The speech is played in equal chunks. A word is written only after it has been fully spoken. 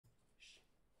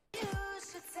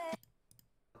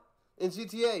in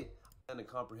GTA. And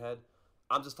comprehend.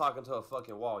 I'm just talking to a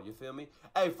fucking wall. You feel me?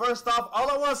 Hey, first off, all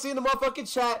I want to see in the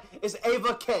motherfucking chat is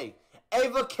Ava K.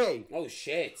 Ava K. Oh,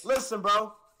 shit. Listen,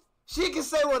 bro. She can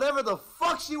say whatever the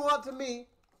fuck she want to me.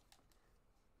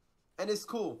 And it's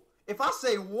cool. If I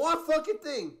say one fucking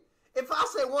thing, I'm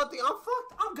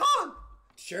fucked. I'm gone.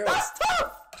 Sure. That's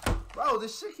tough. Bro,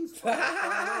 this shit keeps fucking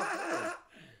I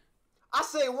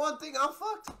say one thing, I'm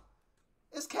fucked.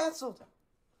 It's canceled.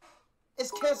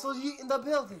 It's canceled. You in the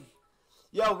building.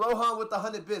 Yo, Rohan with the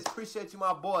 100 bits. Appreciate you,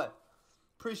 my boy.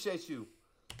 Appreciate you.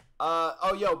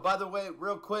 Oh, yo, by the way,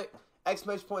 real quick,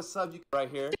 exclamation point sub, you right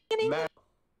here. Mad.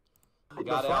 You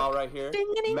got it all right here.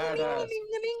 Mad ass.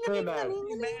 Hey, mad.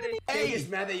 Hey, it's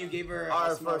mad that you gave her all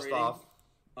right, first rating. off.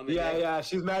 Yeah,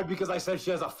 she's mad because I said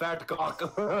she has a fat cock.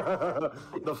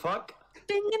 The fuck?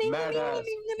 Mad ass.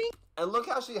 And look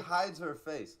how she hides her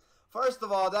face. First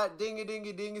of all, that dingy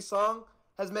dingy dingy song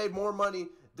has made more money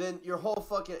than your whole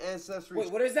fucking ancestry. Wait,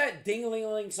 what does that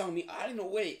ding-a-ling-a-ling song mean? I don't know.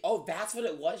 Wait. Oh, that's what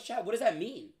it was, chat? What does that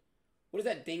mean? What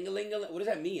does that ding-a-ling-a-ling? What does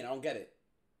that mean? I don't get it.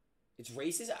 It's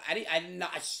racist?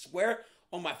 I swear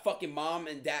on my fucking mom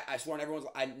and dad. I swear on everyone's.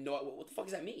 I know. What the fuck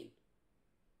does that mean?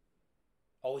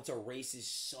 Oh, it's a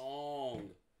racist song.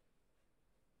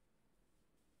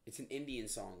 It's an Indian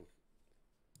song.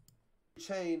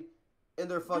 Chain in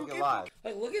their fucking lives.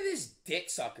 Like, look at this dick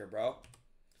sucker, bro.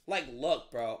 Like,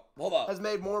 look, bro. Hold up. Has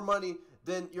made more money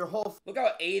than your whole... Look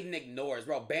how Adin ignores,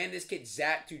 bro. Ban this kid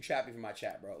Zach too trappy from my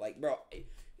chat, bro. Like, bro.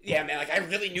 Yeah, man, like, I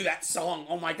really knew that song.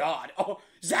 Oh, my God. Oh,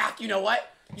 Zach, you know what?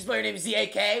 You spell your name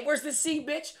Z-A-K. Where's the C,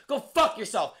 bitch? Go fuck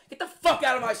yourself. Get the fuck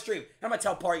out of my stream. And I'm gonna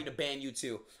tell Paryeet to ban you,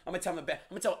 too. I'm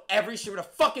gonna tell every streamer to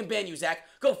fucking ban you, Zach.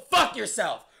 Go fuck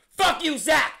yourself. Fuck you,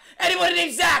 Zach. Anyone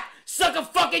named Zach, suck a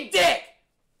fucking dick.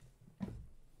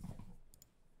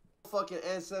 Fucking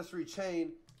ancestry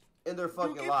chain in their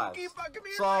fucking lives.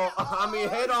 So, I mean,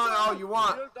 hate on all you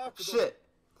want. Shit.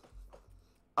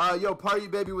 Yo,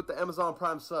 Paryeet baby with the Amazon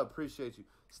Prime sub. Appreciate you.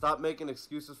 Stop making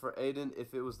excuses for Adin.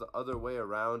 If it was the other way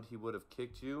around, he would have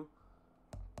kicked you.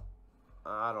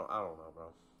 I don't know, bro.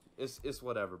 It's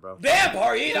whatever, bro. Damn,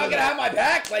 Paryeet, not gonna have my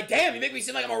back. Like, damn, you make me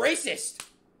seem like I'm a racist.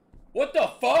 What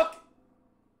the fuck?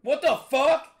 What the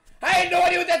fuck? I had no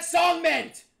idea what that song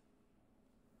meant.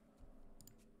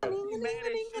 You the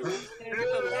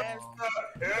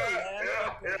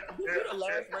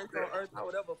last race on earth I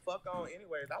would ever fuck on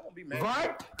anyways. I won't be mad.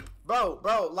 Right?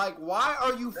 Bro, like, why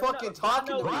are you fucking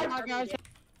talking to me?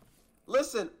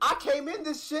 Listen, I came in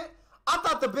this shit. I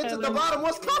thought the bitch at the bottom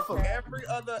was cuffing. Every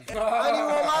other... I ain't even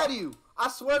gonna lie to you. I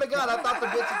swear to God, I thought the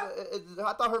bitch...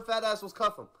 I thought her fat ass was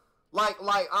cuffing. Like,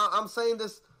 I'm saying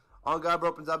this... On God,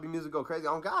 bro, Punjabi music go crazy.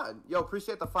 On God. Yo,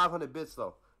 appreciate the 500 bits,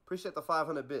 though. Appreciate the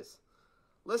 500 bits.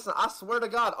 Listen, I swear to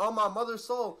God, on my mother's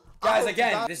soul... Guys,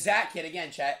 again, the Zach kid,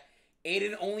 again, chat.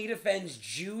 Adin only defends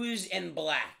Jews and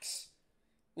blacks.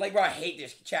 Like, bro, I hate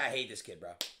this. Chat, I hate this kid,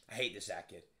 bro. I hate this Zach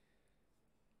kid.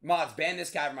 Mods, ban this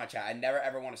guy from my chat. I never,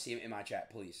 ever want to see him in my chat,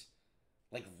 please.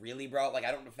 Like, really, bro? Like,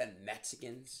 I don't defend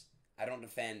Mexicans. I don't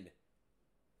defend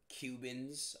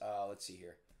Cubans. Let's see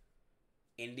here.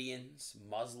 Indians,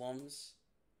 Muslims,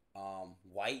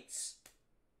 whites,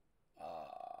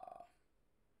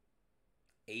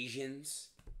 Asians.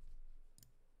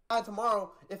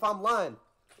 Tomorrow, if I'm lying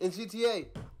in GTA,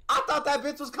 I thought that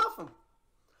bitch was cuffing.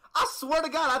 I swear to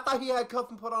God, I thought he had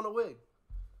cuffing put on a wig.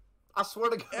 I swear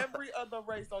to God. Every other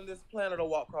race on this planet will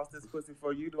walk across this pussy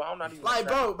for you. I'm not even like,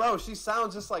 bro, she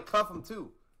sounds just like Cuff'em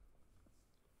too.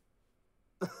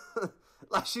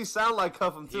 Like she sound like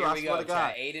Cuff'em too. I swear to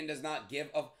God. Adin does not give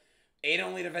a. Adin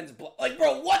only defends like,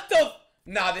 bro. What the?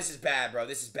 Nah, this is bad, bro.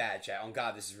 This is bad, chat. On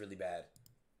God, this is really bad.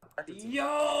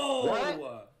 Yo!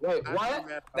 What? Wait,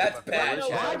 what? That's bad,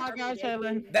 chat.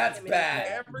 That's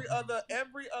bad.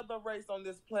 Every other race on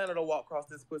this planet will walk across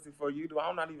this pussy for you.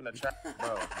 I'm not even attracted.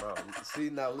 Bro. See,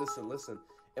 now listen.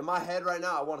 In my head right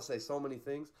now, I want to say so many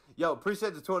things. Yo,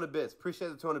 appreciate the 200 bits. Appreciate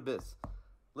the 200 bits.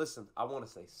 Listen, I want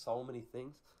to say so many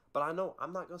things, but I know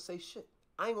I'm not going to say shit.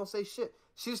 I ain't going to say shit.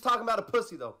 She was talking about a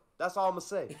pussy, though. That's all I'm going to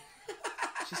say.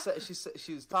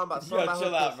 She was talking about something about her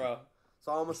chill out, pussy. Bro. That's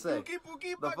all I'm going to say.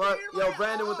 The fuck? Yo,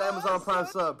 Brandon with the Amazon Prime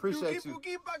sub. Appreciate you.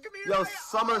 Yo,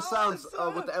 Summer Sounds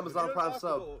with the Amazon Prime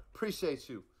sub. Appreciate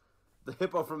you. The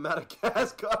hippo from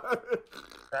Madagascar.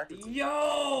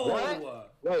 Yo! What?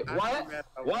 Wait, what?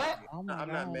 What? I'm not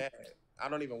mad. I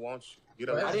don't even want you. You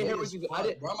I didn't hear what you. I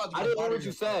didn't hear what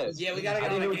you said. Yeah, we gotta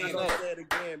get on the game. Say it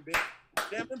again, bitch.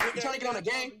 You trying to get on a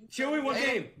game? Show me what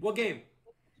game? What game? You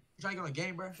trying to get on a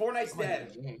game, bro? Fortnite's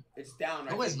dead. It's down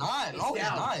right now. No, it's not. No, it's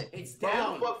not. It's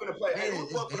down. Who the fuck finna play? Hey, who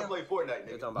the fuck finna play Fortnite,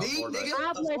 nigga? Me, nigga?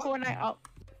 I play Fortnite.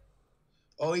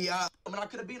 Oh, yeah. I mean, I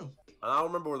could have beat him. I don't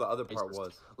remember where the other part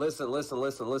was. Listen,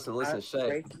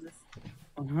 Shay.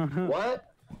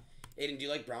 What? Aiden, do you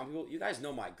like brown people? You guys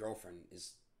know my girlfriend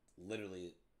is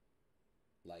literally,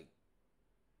 like,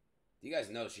 you guys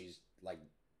know she's, like,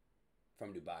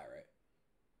 from Dubai, right?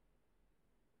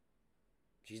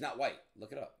 She's not white.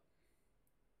 Look it up.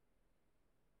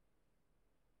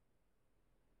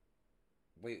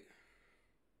 Wait.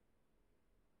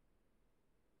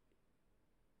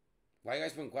 Why are you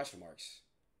guys putting question marks?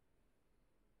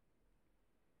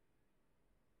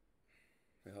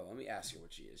 Wait, hold on. Let me ask her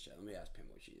what she is, Chad. Let me ask Pim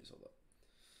what she is. Hold up.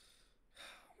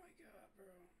 Oh my god, bro.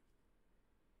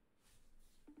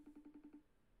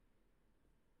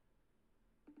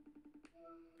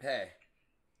 Hey.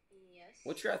 Yes.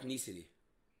 What's your ethnicity?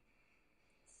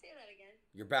 Say that again.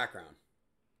 Your background.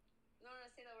 No,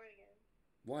 say that word again.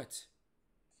 What?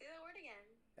 Say that word again.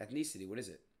 Ethnicity, what is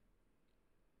it?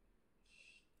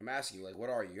 I'm asking you, like, what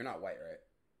are you? You're not white, right?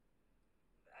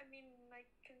 I mean, like,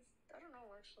 I don't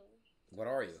know, actually. What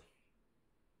are you?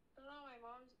 I don't know,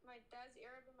 my dad's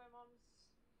Arab and my mom's,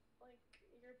 like,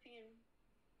 European.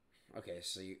 Okay,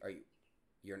 so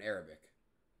you're an Arabic.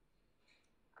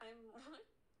 I'm what?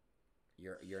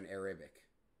 You're an Arabic.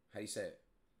 How do you say it?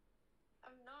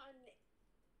 I'm not an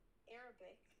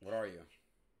Arabic. What are you?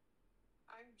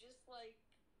 I'm just, like,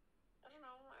 I don't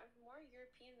know, I'm more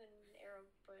European than Arab,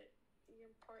 but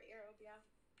you're part Arab, yeah.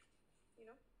 You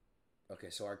know?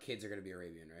 Okay, so our kids are gonna be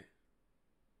Arabian, right?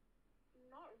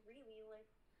 Not really,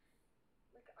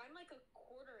 like I'm like a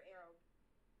quarter Arab.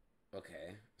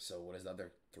 Okay, so what is the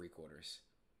other 3/4?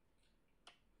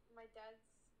 My dad's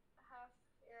half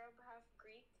Arab, half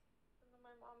Greek, and then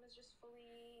my mom is just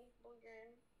fully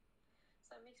Bulgarian.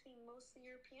 So that makes me mostly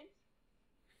European.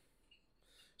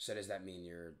 So does that mean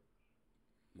you're,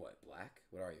 what, black?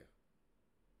 What are you?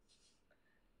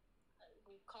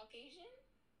 Caucasian?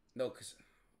 No,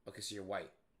 okay, so you're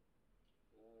white.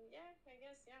 Yeah, I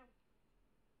guess, yeah.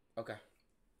 Okay.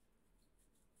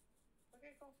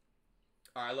 Okay, cool.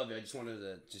 All right, I love you. I just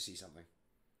wanted to see something.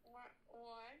 Why?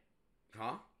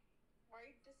 Huh? Why are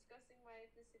you discussing my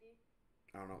ethnicity?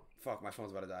 I don't know. Fuck, my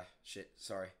phone's about to die. Shit,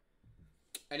 sorry.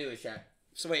 Anyway, chat.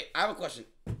 So wait, I have a question.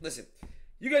 Listen,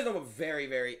 you guys know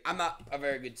I'm not a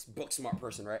very good book smart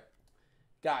person, right?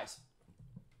 Guys,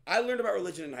 I learned about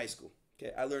religion in high school.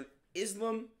 Okay, I learned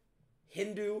Islam,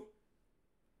 Hindu,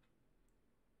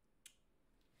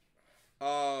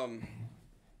 hold on,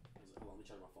 let me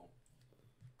charge my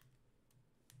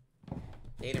phone.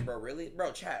 Aiden, bro, really?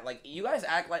 Bro, chat, like, you guys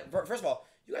act like, first of all,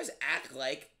 you guys act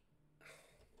like,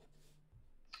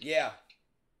 yeah.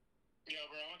 Yo,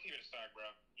 bro, I'm gonna keep it a stack, bro.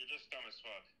 You're just dumb as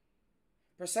fuck.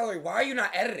 Bro, Celery, why are you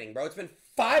not editing, bro? It's been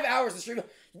 5 hours to stream.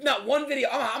 Not one video.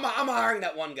 I'm hiring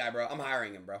that one guy, bro. I'm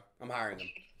hiring him, bro. I'm hiring him.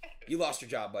 You lost your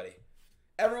job, buddy.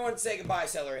 Everyone say goodbye,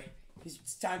 Celery.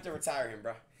 It's time to retire him,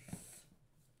 bro.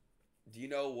 Do you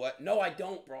know what? No, I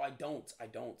don't, bro. I don't,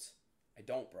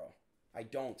 bro. I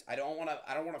don't want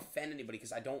to offend anybody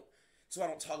because I don't. So I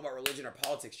don't talk about religion or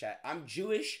politics, chat. I'm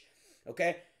Jewish,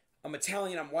 okay? I'm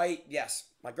Italian. I'm white. Yes,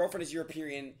 my girlfriend is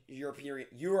European.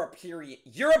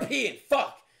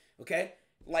 Fuck. Okay.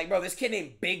 Like, bro, this kid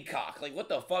named Big Cock. Like, what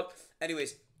the fuck?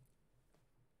 Anyways,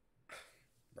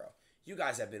 bro, you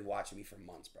guys have been watching me for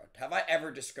months, bro. Have I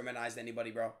ever discriminated anybody,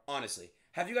 bro? Honestly,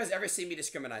 have you guys ever seen me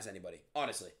discriminate anybody?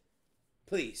 Honestly,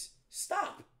 please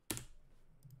stop.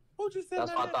 Who'd you say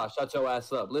That's that? what I thought. Shut your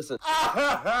ass up. Listen.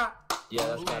 Yeah,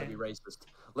 that's gotta be racist.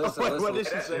 Listen, Wait, listen. what did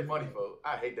she That's say? funny, folks.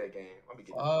 I hate that game. I'm gonna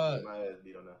get my ass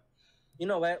beat on that. You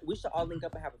know what? We should all link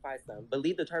up and have a fight some, but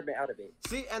leave the turban out of it.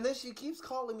 See, and then she keeps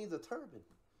calling me the turban.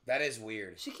 That is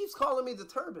weird. She keeps calling me the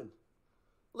turban.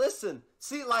 Listen,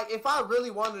 see, like, if I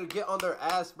really wanted to get on their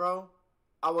ass, bro,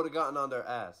 I would have gotten on their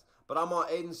ass. But I'm on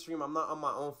Aiden's stream. I'm not on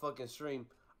my own fucking stream.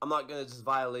 I'm not gonna just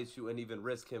violate you and even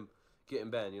risk him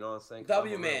getting banned. You know what I'm saying?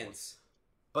 W-mans.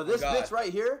 But this God. bitch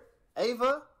right here,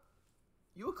 Ava,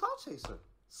 you a call chaser.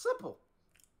 Simple.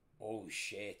 Oh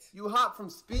shit. You hop from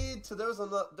speed to there's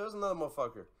another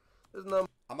motherfucker. There's another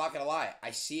I'm not gonna lie.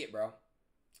 I see it, bro.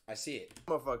 I see it.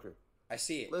 motherfucker. I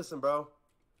see it. Listen, bro.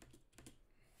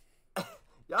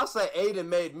 Y'all say Aiden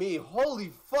made me.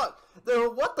 Holy fuck.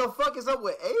 Then what the fuck is up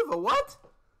with Ava? What?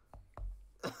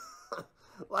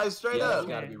 Like, straight Yeah, up. that's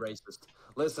gotta be racist.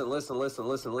 Listen,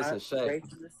 Shay.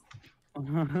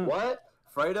 Racist. What?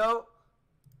 Fredo?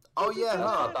 Oh, yeah, That's what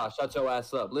I huh? thought. Shut your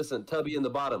ass up. Listen, Tubby in the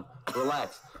bottom.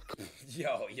 Relax.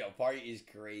 Yo, Paryeet is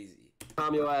crazy.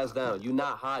 Calm your ass down. You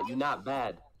not hot. You not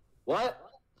bad. What?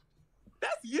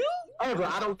 That's you? Hey, bro,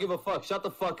 I don't give a fuck. Shut the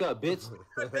fuck up, bitch.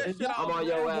 Cut that shit I'm off, on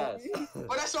your man. ass.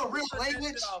 But that's your real Cut that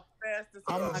language? shit off fast as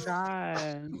Oh fuck. my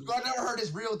god. Bro, I never heard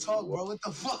his real talk, bro. What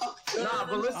the fuck? Nah,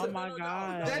 but listen. Oh my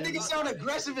god. That nigga sound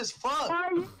aggressive as fuck. Why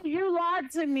you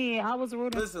lied to me? I was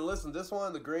rooting. Listen. This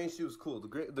one, the green, she was cool. The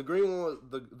green one,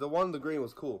 the one in the green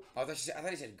was cool. I thought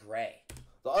he said gray.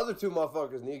 The other two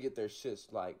motherfuckers need to get their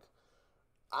shits like.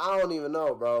 I don't even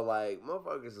know, bro. Like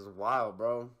motherfuckers is wild,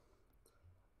 bro.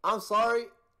 I'm sorry.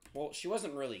 Well, she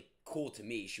wasn't really cool to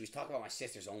me. She was talking about my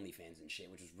sister's OnlyFans and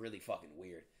shit, which was really fucking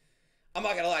weird. I'm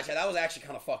not gonna lie, Chad. That was actually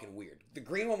kind of fucking weird. The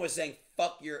green one was saying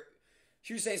 "fuck your."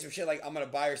 She was saying some shit like "I'm gonna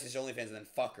buy her sister's OnlyFans and then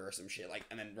fuck her" or some shit like,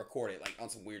 and then record it like on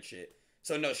some weird shit.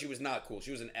 So no, she was not cool.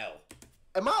 She was an L.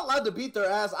 Am I allowed to beat their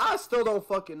ass? I still don't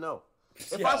fucking know.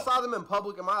 If Yo. I saw them in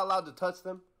public, am I allowed to touch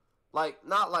them? Like,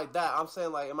 not like that. I'm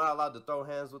saying, like, am I allowed to throw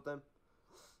hands with them?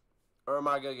 Or am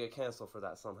I going to get canceled for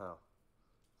that somehow?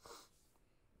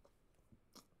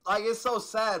 Like, it's so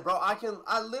sad, bro. I'm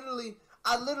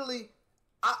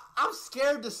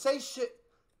scared to say shit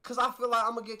because I feel like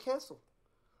I'm going to get canceled.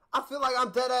 I feel like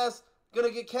I'm dead ass going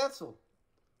to get canceled.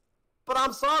 But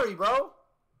I'm sorry, bro.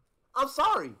 I'm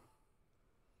sorry.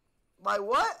 Like,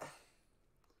 what?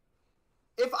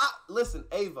 Listen,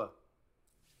 Ava.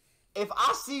 If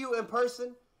I see you in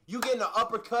person, you getting an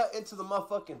uppercut into the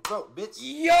motherfucking throat, bitch.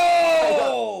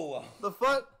 Yo! The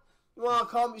fuck? You wanna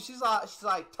call me? She's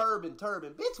like turban.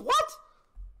 Bitch, what?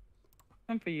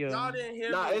 I'm for you. Y'all didn't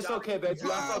hear Nah, me. it's Y'all okay, didn't baby.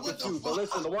 hear I me. fuck with you. But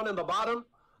listen, the one on the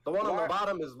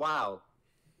bottom is wild.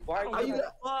 Why What are you?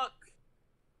 the fuck?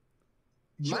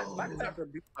 My That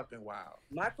could be fucking wild.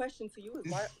 My question to you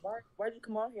is why'd you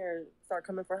come on here and start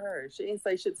coming for her? She ain't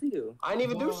say shit to you. I didn't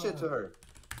even do shit to her.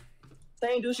 They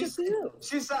ain't do shit to you.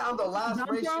 She said I'm the last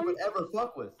race she would ever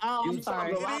fuck with. Oh, I'm You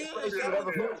sorry. the last race she would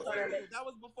ever fuck with. That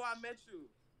was before I met you.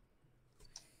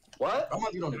 What? I'm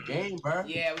gonna get on the game, bro.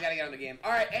 Yeah, we gotta get on the game.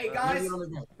 All right, hey guys, Get on the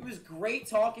game. it was great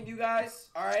talking to you guys.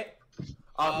 All right.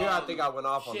 Here I think I went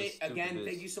off on this Shit, stupid again, bitch.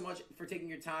 thank you so much for taking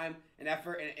your time and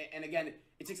effort. And again,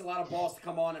 it takes a lot of balls to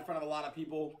come on in front of a lot of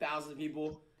people, thousands of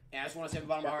people. And I just want to say from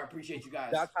the bottom of my heart, I appreciate you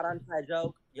guys. Y'all caught on to that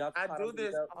joke. Y'all I caught do on to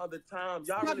this the joke. all the time.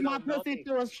 Y'all Put really my don't know pussy me.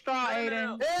 through a straw,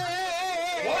 Aiden.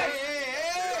 Hey,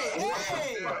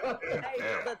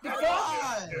 the third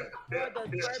God. the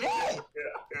third Shit.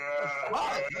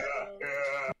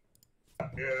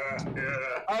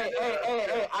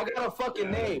 Hey, I got a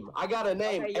fucking name. I got a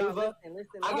name, Okay, y'all, Ava. listen.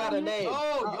 I got a name.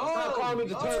 Stop calling me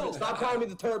the turban. Stop calling me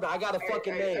the turban. I got a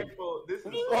fucking name. This is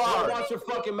Oh, watch your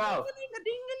fucking mouth.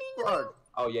 Word.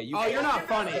 Oh, yeah, you. Oh, you're not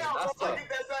funny. That's tough.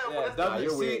 Yeah, Nah, W.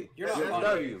 you're See, weird. You're not You're funny.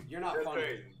 W. You're not That's funny.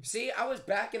 crazy. See, I was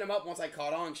backing him up once I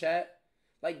caught on, chat.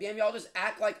 Like, damn, y'all just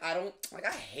act like I don't. Like,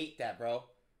 I hate that, bro.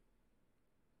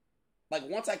 Like,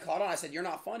 once I caught on, I said, you're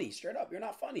not funny. Straight up, you're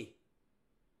not funny.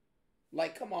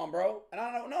 Like, come on, bro. And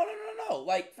I don't know. No.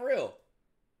 Like, for real.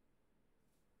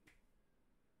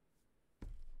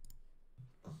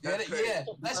 Yeah,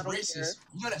 that's racist.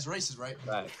 You know that's racist, right?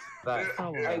 Right.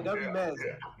 Oh, Hey, W Mans.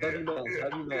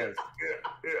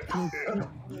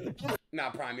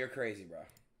 Nah, Prime, you're crazy, bro.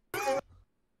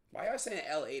 Why y'all saying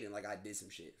L. Aiden like I did some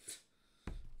shit?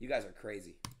 You guys are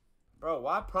crazy. Bro,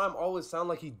 why Prime always sound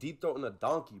like he deep throating a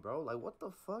donkey, bro? Like, what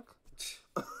the fuck?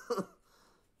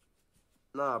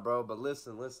 Nah, bro, but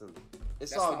listen.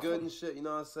 It's That's all not good funny. and shit, you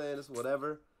know what I'm saying? It's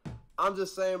whatever. I'm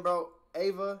just saying, bro,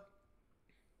 Ava,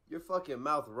 your fucking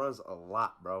mouth runs a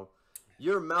lot, bro.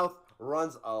 Your mouth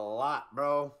runs a lot,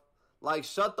 bro. Like,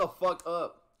 shut the fuck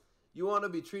up. You want to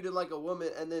be treated like a woman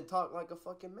and then talk like a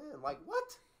fucking man. Like,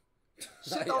 what?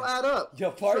 Shit don't add up.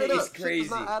 Yo, Party Straight is up, crazy. Shit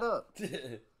does not add up.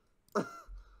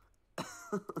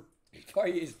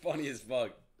 Party is funny as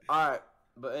fuck. All right,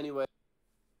 but anyway.